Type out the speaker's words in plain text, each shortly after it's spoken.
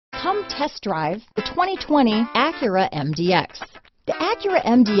Come test drive the 2020 Acura MDX. The Acura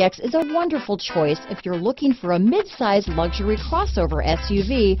MDX is a wonderful choice if you're looking for a mid-size luxury crossover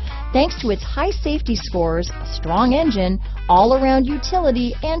SUV thanks to its high safety scores, strong engine, all-around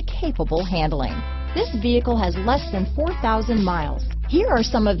utility, and capable handling. This vehicle has less than 4,000 miles. Here are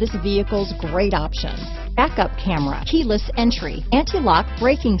some of this vehicle's great options: backup camera, keyless entry, anti-lock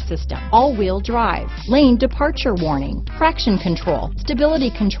braking system, all-wheel drive, lane departure warning, traction control,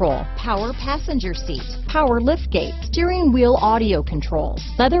 stability control, power passenger seat, power liftgate, steering wheel audio controls,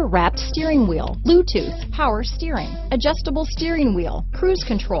 leather-wrapped steering wheel, Bluetooth, power steering, adjustable steering wheel, cruise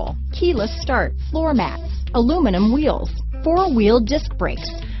control, keyless start, floor mats, aluminum wheels, four-wheel disc brakes.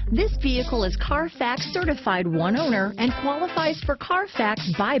 This vehicle is CARFAX certified one owner and qualifies for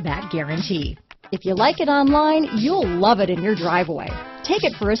CARFAX buyback guarantee. If you like it online, you'll love it in your driveway. Take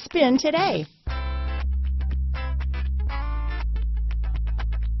it for a spin today.